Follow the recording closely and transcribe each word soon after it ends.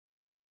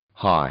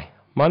Hi,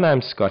 my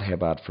name's Scott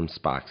Hebbard from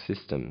Sparx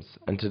Systems,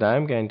 and today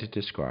I'm going to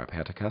describe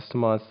how to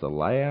customize the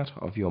layout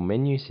of your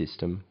menu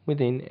system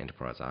within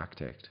Enterprise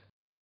Architect.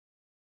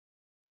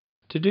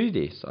 To do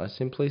this, I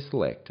simply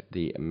select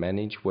the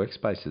Manage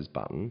Workspaces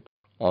button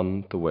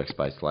on the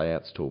Workspace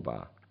Layouts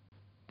toolbar.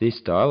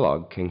 This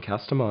dialog can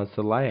customize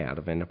the layout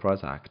of Enterprise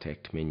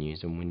Architect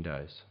menus and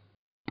windows.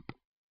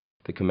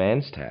 The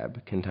Commands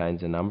tab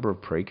contains a number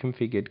of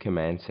pre-configured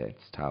command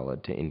sets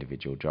tailored to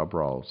individual job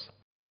roles.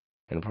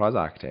 Enterprise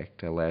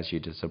Architect allows you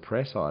to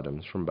suppress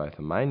items from both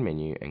the main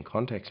menu and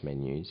context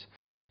menus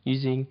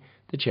using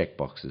the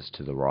checkboxes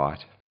to the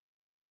right.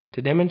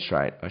 To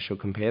demonstrate, I shall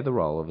compare the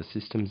role of a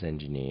systems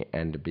engineer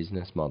and a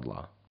business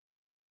modeler.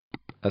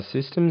 A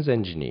systems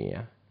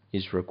engineer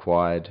is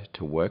required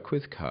to work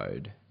with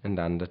code and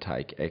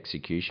undertake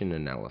execution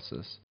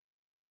analysis.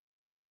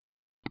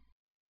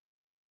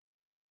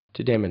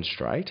 To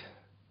demonstrate,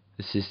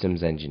 the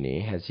systems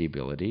engineer has the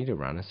ability to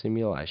run a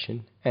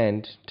simulation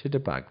and to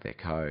debug their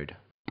code.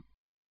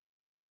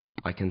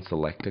 I can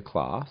select a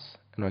class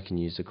and I can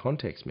use the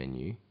context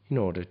menu in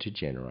order to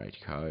generate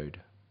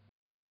code.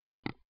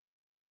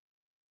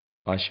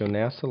 I shall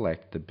now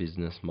select the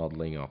business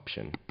modeling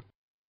option.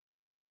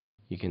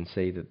 You can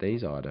see that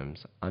these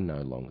items are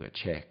no longer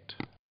checked.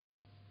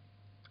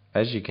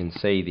 As you can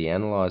see, the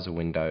Analyzer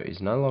window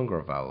is no longer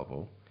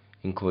available,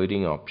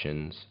 including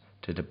options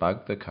to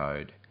debug the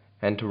code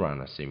and to run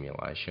a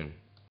simulation.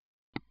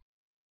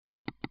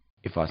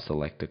 If I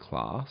select a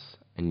class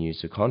and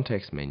use the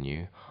context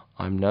menu,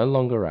 I'm no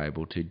longer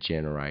able to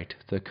generate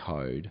the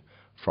code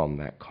from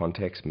that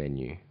context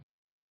menu.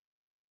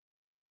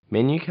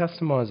 Menu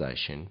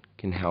customization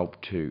can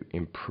help to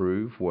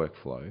improve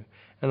workflow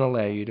and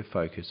allow you to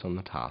focus on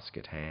the task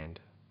at hand.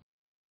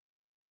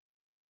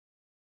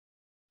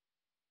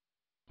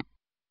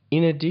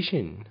 In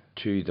addition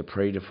to the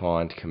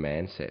predefined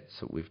command sets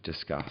that we've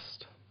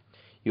discussed,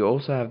 you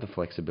also have the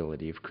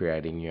flexibility of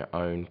creating your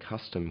own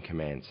custom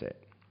command set.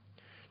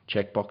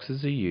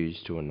 Checkboxes are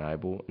used to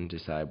enable and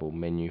disable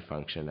menu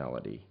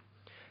functionality.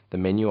 The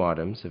menu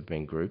items have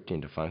been grouped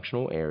into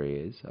functional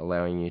areas,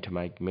 allowing you to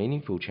make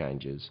meaningful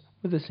changes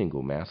with a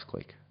single mouse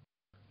click.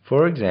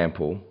 For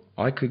example,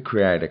 I could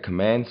create a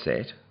command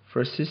set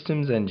for a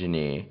systems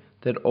engineer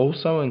that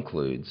also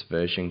includes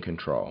version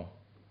control.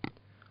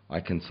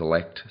 I can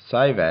select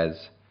Save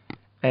As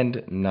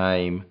and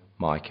name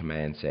my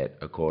command set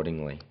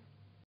accordingly.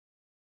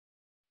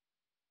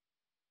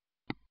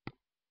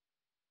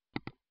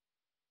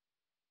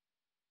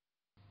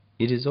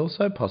 It is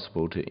also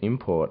possible to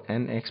import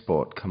and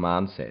export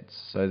command sets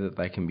so that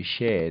they can be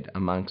shared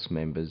amongst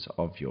members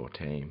of your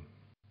team.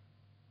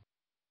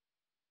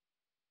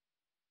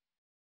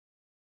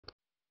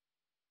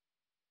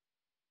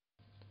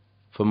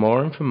 For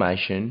more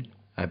information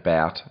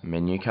about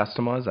menu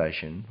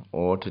customization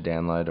or to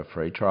download a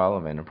free trial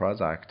of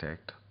Enterprise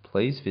Architect,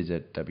 please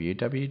visit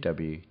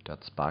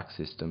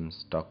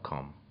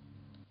www.sparxsystems.com.